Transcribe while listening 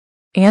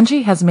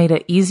Angie has made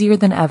it easier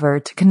than ever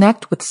to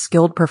connect with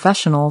skilled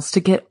professionals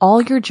to get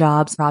all your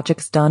jobs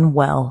projects done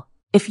well.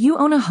 If you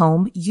own a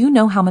home, you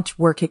know how much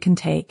work it can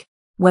take,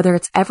 whether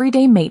it's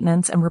everyday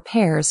maintenance and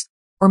repairs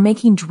or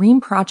making dream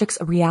projects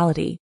a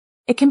reality.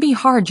 It can be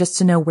hard just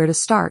to know where to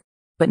start,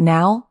 but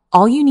now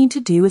all you need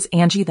to do is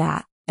Angie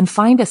that and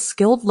find a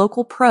skilled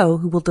local pro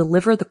who will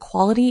deliver the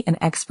quality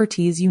and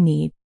expertise you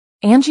need.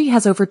 Angie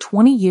has over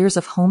 20 years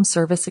of home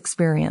service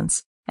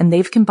experience, and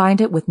they've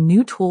combined it with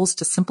new tools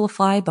to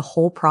simplify the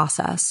whole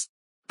process.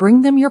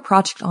 Bring them your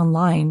project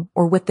online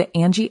or with the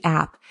Angie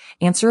app,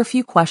 answer a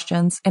few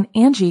questions, and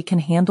Angie can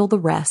handle the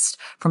rest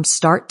from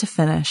start to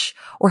finish,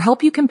 or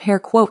help you compare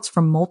quotes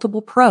from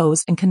multiple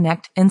pros and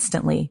connect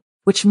instantly,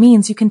 which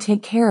means you can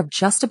take care of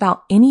just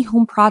about any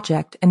home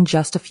project in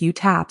just a few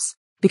taps.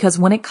 Because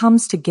when it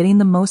comes to getting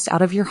the most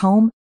out of your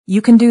home,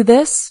 you can do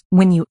this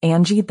when you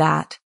Angie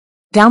that.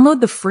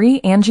 Download the free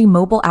Angie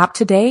mobile app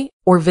today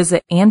or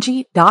visit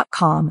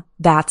Angie.com.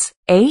 That's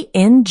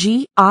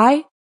ANGI.com.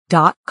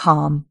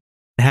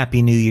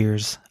 Happy New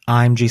Year's.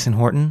 I'm Jason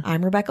Horton.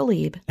 I'm Rebecca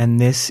Lieb. And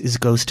this is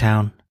Ghost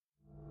Town.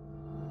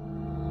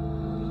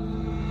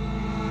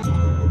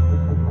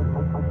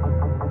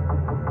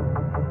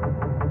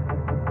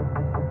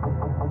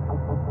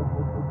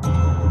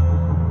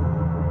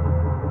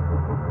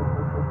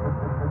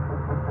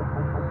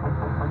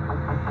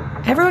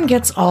 Everyone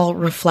gets all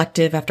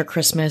reflective after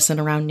Christmas and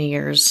around New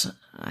Year's.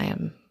 I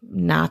am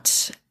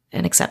not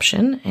an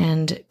exception,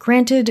 and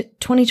granted,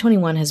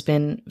 2021 has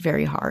been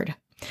very hard.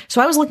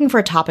 So I was looking for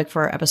a topic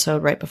for our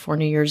episode right before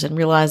New Year's and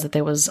realized that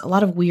there was a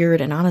lot of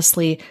weird and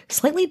honestly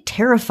slightly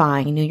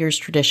terrifying New Year's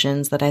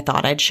traditions that I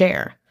thought I'd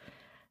share.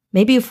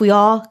 Maybe if we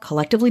all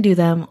collectively do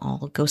them,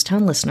 all Ghost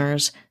Town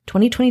listeners,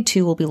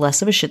 2022 will be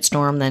less of a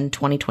shitstorm than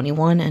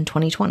 2021 and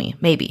 2020.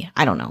 Maybe.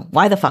 I don't know.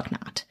 Why the fuck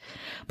not?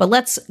 But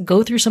let's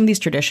go through some of these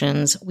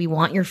traditions. We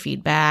want your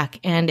feedback,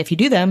 and if you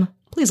do them,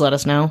 please let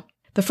us know.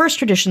 The first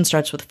tradition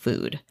starts with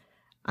food.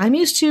 I'm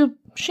used to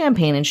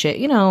champagne and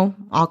shit,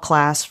 all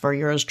class for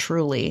yours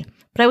truly.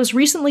 But I was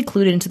recently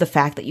clued into the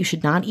fact that you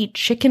should not eat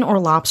chicken or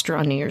lobster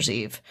on New Year's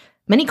Eve.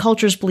 Many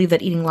cultures believe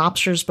that eating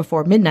lobsters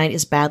before midnight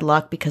is bad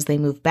luck because they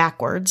move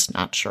backwards.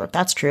 Not sure if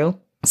that's true.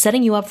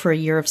 Setting you up for a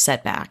year of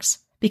setbacks.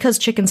 Because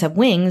chickens have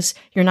wings,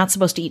 you're not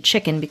supposed to eat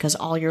chicken because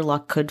all your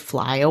luck could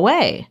fly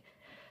away.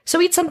 So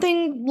eat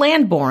something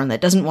landborn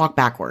that doesn't walk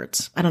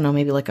backwards. I don't know,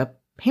 maybe like a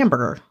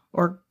hamburger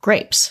or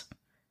grapes.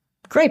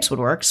 Grapes would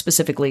work,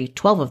 specifically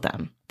 12 of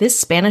them. This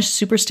Spanish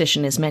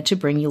superstition is meant to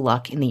bring you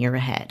luck in the year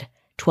ahead.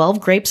 12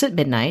 grapes at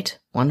midnight,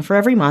 one for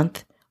every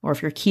month, or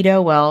if you're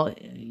keto, well,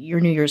 your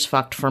New Year's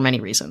fucked for many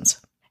reasons.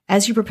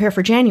 As you prepare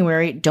for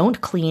January,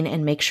 don't clean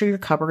and make sure your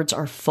cupboards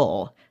are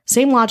full.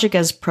 Same logic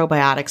as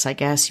probiotics, I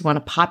guess. You want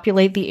to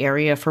populate the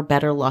area for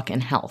better luck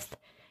and health.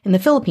 In the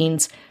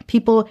Philippines,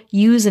 people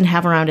use and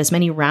have around as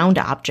many round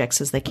objects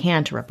as they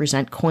can to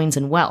represent coins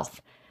and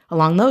wealth.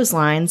 Along those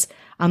lines,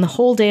 on the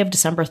whole day of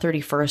December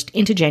 31st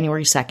into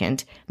January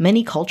 2nd,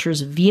 many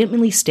cultures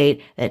vehemently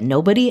state that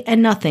nobody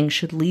and nothing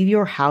should leave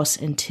your house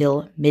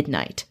until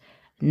midnight.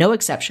 No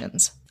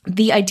exceptions.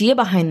 The idea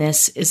behind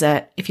this is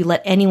that if you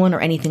let anyone or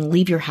anything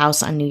leave your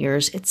house on New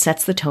Year's, it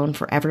sets the tone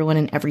for everyone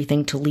and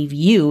everything to leave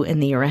you in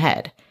the year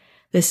ahead.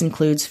 This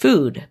includes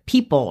food,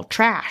 people,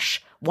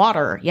 trash,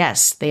 water,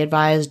 yes, they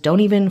advise don't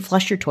even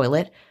flush your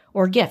toilet,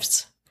 or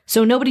gifts.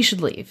 So nobody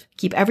should leave.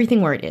 Keep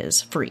everything where it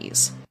is,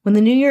 freeze. When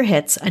the new year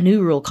hits, a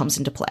new rule comes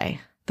into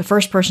play. The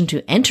first person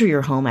to enter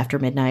your home after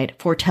midnight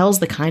foretells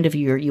the kind of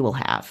year you will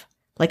have.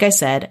 Like I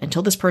said,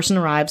 until this person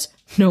arrives,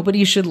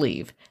 nobody should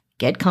leave.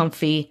 Get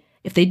comfy.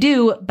 If they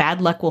do,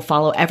 bad luck will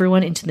follow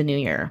everyone into the new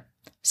year.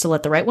 So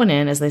let the right one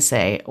in, as they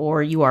say,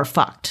 or you are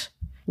fucked.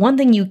 One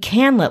thing you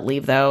can let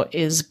leave, though,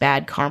 is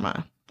bad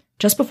karma.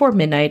 Just before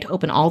midnight,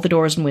 open all the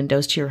doors and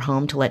windows to your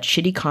home to let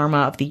shitty karma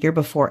of the year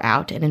before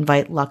out and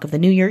invite luck of the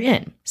new year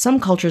in. Some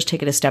cultures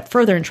take it a step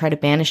further and try to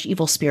banish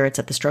evil spirits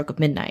at the stroke of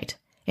midnight.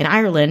 In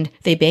Ireland,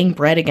 they bang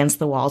bread against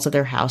the walls of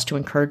their house to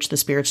encourage the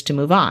spirits to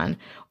move on.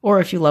 Or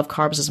if you love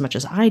carbs as much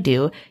as I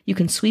do, you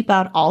can sweep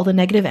out all the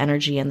negative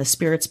energy and the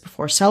spirits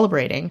before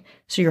celebrating,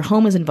 so your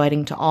home is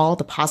inviting to all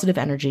the positive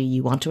energy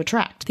you want to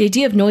attract. The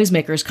idea of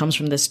noisemakers comes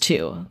from this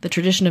too. The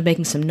tradition of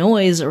making some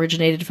noise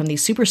originated from the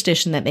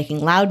superstition that making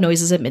loud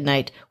noises at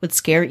midnight would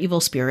scare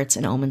evil spirits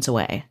and omens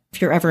away.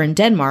 If you're ever in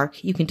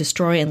Denmark, you can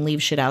destroy and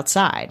leave shit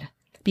outside.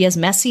 Be as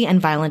messy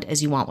and violent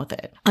as you want with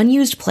it.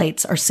 Unused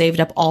plates are saved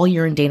up all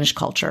year in Danish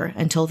culture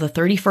until the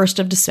 31st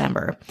of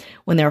December,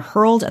 when they're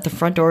hurled at the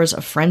front doors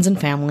of friends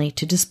and family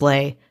to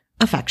display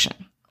affection.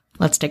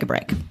 Let's take a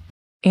break.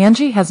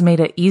 Angie has made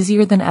it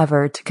easier than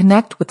ever to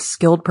connect with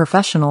skilled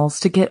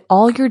professionals to get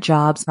all your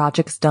jobs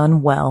projects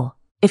done well.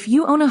 If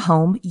you own a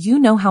home, you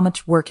know how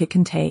much work it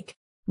can take,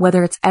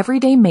 whether it's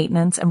everyday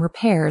maintenance and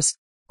repairs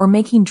or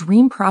making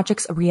dream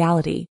projects a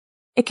reality.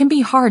 It can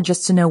be hard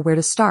just to know where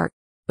to start,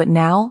 but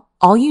now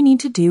all you need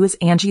to do is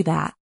Angie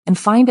that and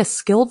find a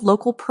skilled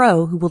local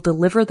pro who will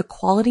deliver the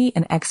quality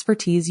and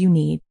expertise you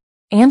need.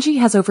 Angie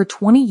has over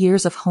 20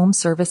 years of home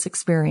service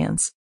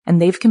experience,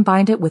 and they've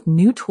combined it with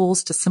new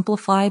tools to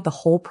simplify the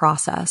whole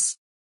process.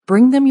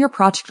 Bring them your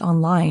project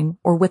online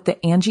or with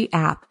the Angie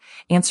app,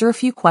 answer a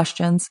few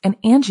questions, and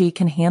Angie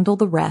can handle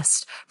the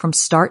rest from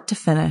start to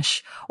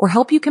finish or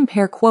help you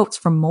compare quotes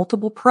from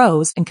multiple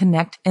pros and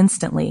connect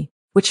instantly,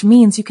 which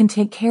means you can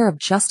take care of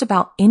just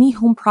about any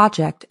home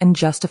project in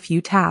just a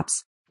few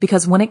taps.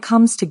 Because when it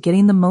comes to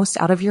getting the most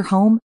out of your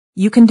home,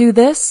 you can do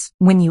this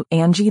when you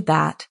Angie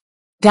that.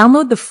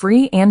 Download the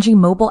free Angie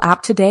mobile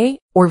app today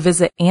or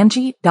visit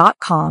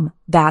Angie.com.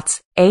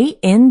 That's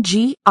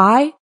ANGI.com.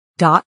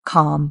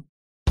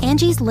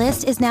 Angie's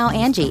List is now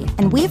Angie,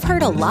 and we've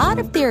heard a lot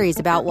of theories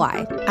about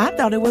why. I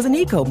thought it was an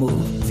eco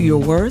move. Fewer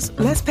words,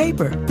 less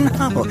paper.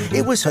 No,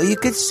 it was so you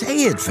could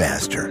say it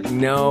faster.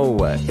 No,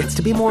 it's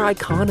to be more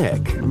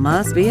iconic.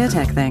 Must be a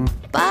tech thing.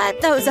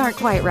 But those aren't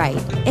quite right.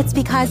 It's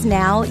because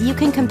now you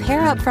can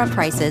compare upfront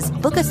prices,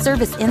 book a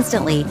service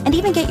instantly, and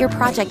even get your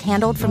project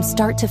handled from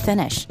start to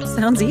finish.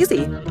 Sounds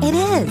easy. It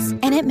is,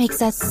 and it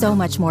makes us so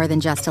much more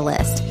than just a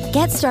list.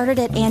 Get started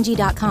at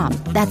Angie.com.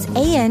 That's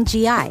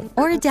ANGI,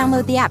 or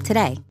download the app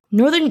today.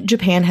 Northern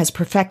Japan has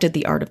perfected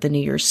the art of the New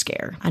Year's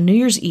scare. On New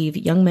Year's Eve,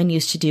 young men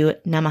used to do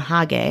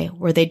namahage,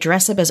 where they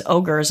dress up as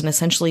ogres and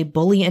essentially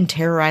bully and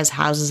terrorize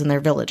houses in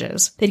their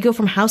villages. They'd go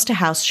from house to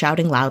house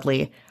shouting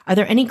loudly, "Are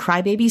there any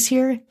crybabies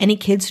here? Any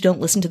kids who don't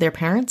listen to their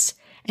parents?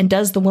 And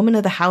does the woman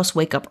of the house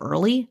wake up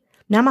early?"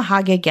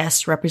 Namahage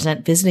guests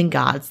represent visiting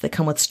gods that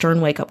come with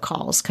stern wake-up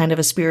calls, kind of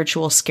a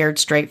spiritual scared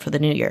straight for the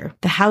new year.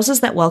 The houses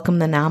that welcome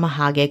the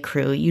Namahage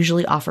crew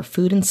usually offer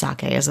food and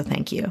sake as a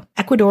thank you.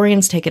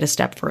 Ecuadorians take it a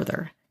step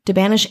further. To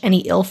banish any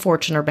ill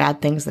fortune or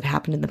bad things that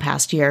happened in the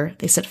past year,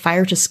 they set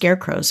fire to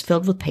scarecrows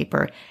filled with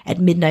paper at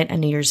midnight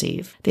on New Year's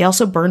Eve. They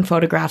also burn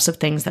photographs of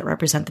things that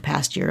represent the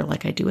past year,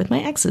 like I do with my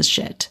ex's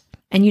shit.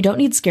 And you don't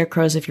need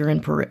scarecrows if you're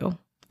in Peru.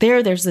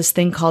 There's this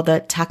thing called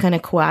the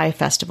Takanakuai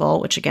Festival,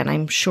 which again,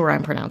 I'm sure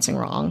I'm pronouncing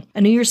wrong.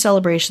 A New Year's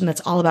celebration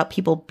that's all about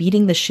people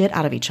beating the shit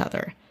out of each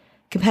other.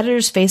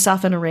 Competitors face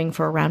off in a ring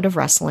for a round of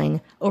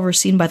wrestling,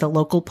 overseen by the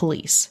local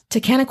police.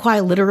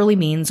 Takanakuai literally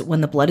means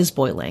when the blood is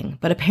boiling,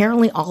 but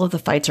apparently all of the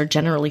fights are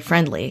generally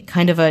friendly,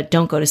 kind of a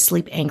don't go to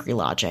sleep angry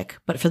logic,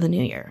 but for the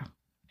new year.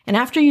 And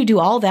after you do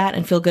all that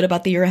and feel good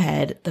about the year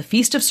ahead, the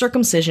Feast of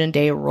Circumcision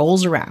Day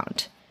rolls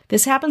around.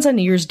 This happens on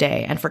New Year's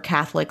Day, and for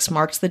Catholics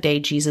marks the day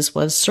Jesus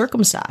was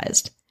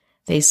circumcised.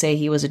 They say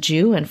he was a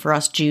Jew, and for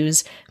us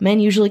Jews, men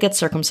usually get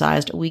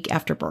circumcised a week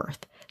after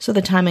birth, so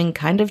the timing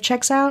kind of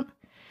checks out.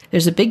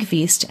 There's a big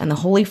feast, and the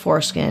holy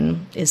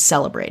foreskin is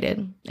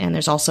celebrated. And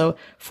there's also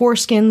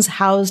foreskins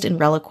housed in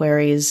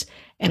reliquaries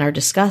and are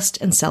discussed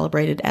and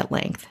celebrated at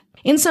length.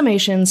 In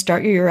summation,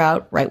 start your year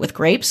out right with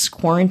grapes,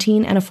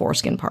 quarantine, and a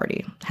foreskin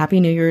party. Happy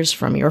New Year's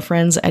from your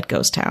friends at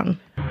Ghost Town.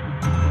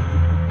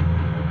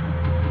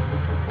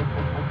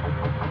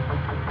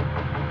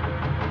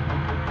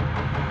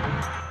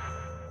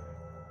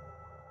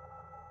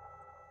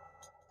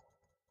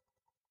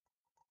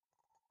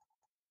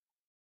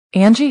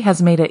 Angie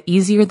has made it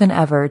easier than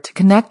ever to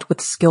connect with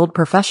skilled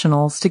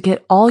professionals to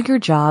get all your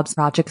jobs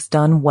projects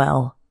done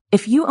well.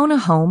 If you own a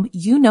home,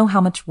 you know how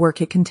much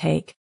work it can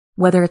take,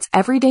 whether it's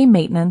everyday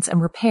maintenance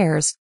and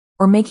repairs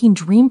or making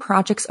dream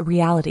projects a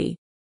reality.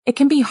 It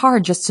can be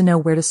hard just to know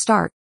where to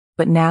start,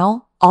 but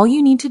now all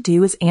you need to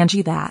do is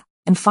Angie that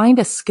and find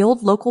a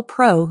skilled local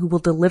pro who will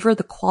deliver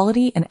the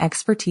quality and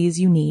expertise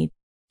you need.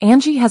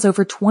 Angie has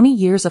over 20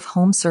 years of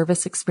home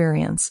service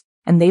experience,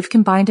 and they've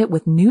combined it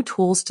with new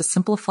tools to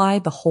simplify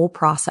the whole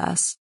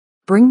process.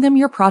 Bring them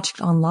your project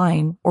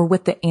online or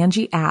with the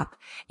Angie app,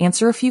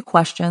 answer a few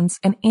questions,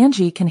 and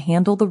Angie can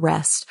handle the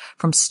rest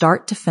from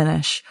start to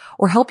finish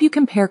or help you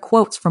compare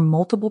quotes from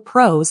multiple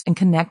pros and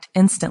connect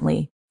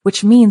instantly,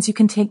 which means you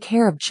can take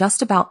care of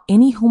just about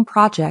any home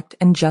project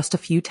in just a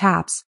few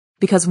taps.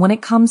 Because when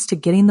it comes to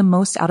getting the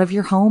most out of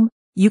your home,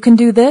 you can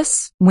do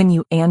this when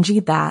you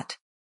Angie that.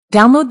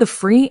 Download the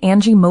free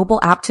Angie mobile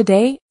app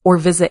today or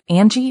visit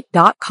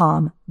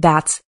Angie.com.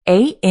 That's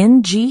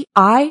ANGI.com.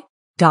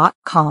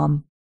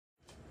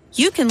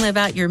 You can live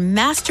out your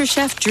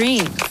MasterChef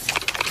dream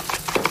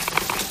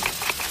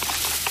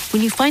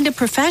when you find a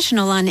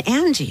professional on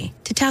Angie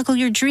to tackle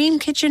your dream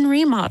kitchen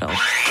remodel.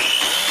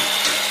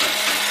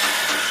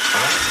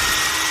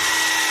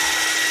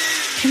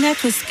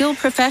 Connect with skilled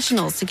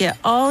professionals to get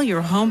all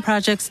your home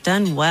projects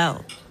done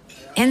well.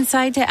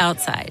 Inside to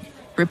outside,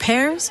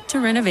 repairs to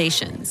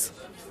renovations.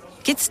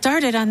 Get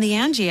started on the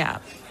Angie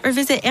app or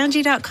visit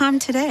Angie.com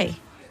today.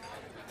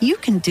 You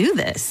can do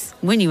this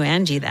when you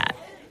Angie that.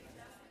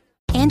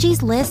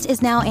 Angie's List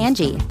is now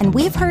Angie, and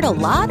we've heard a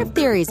lot of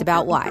theories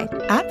about why.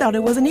 I thought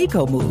it was an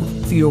eco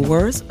move. Fewer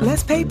words,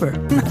 less paper.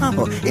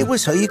 No, it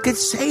was so you could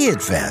say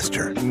it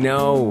faster.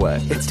 No,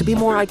 it's to be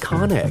more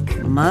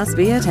iconic. Must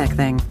be a tech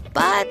thing.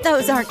 But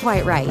those aren't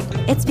quite right.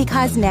 It's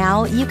because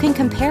now you can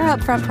compare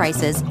upfront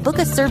prices, book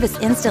a service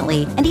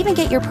instantly, and even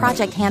get your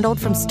project handled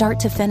from start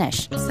to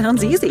finish.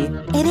 Sounds easy.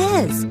 It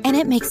is, and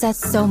it makes us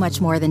so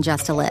much more than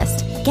just a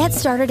list. Get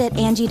started at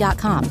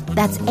Angie.com.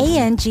 That's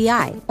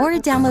ANGI, or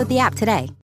download the app today.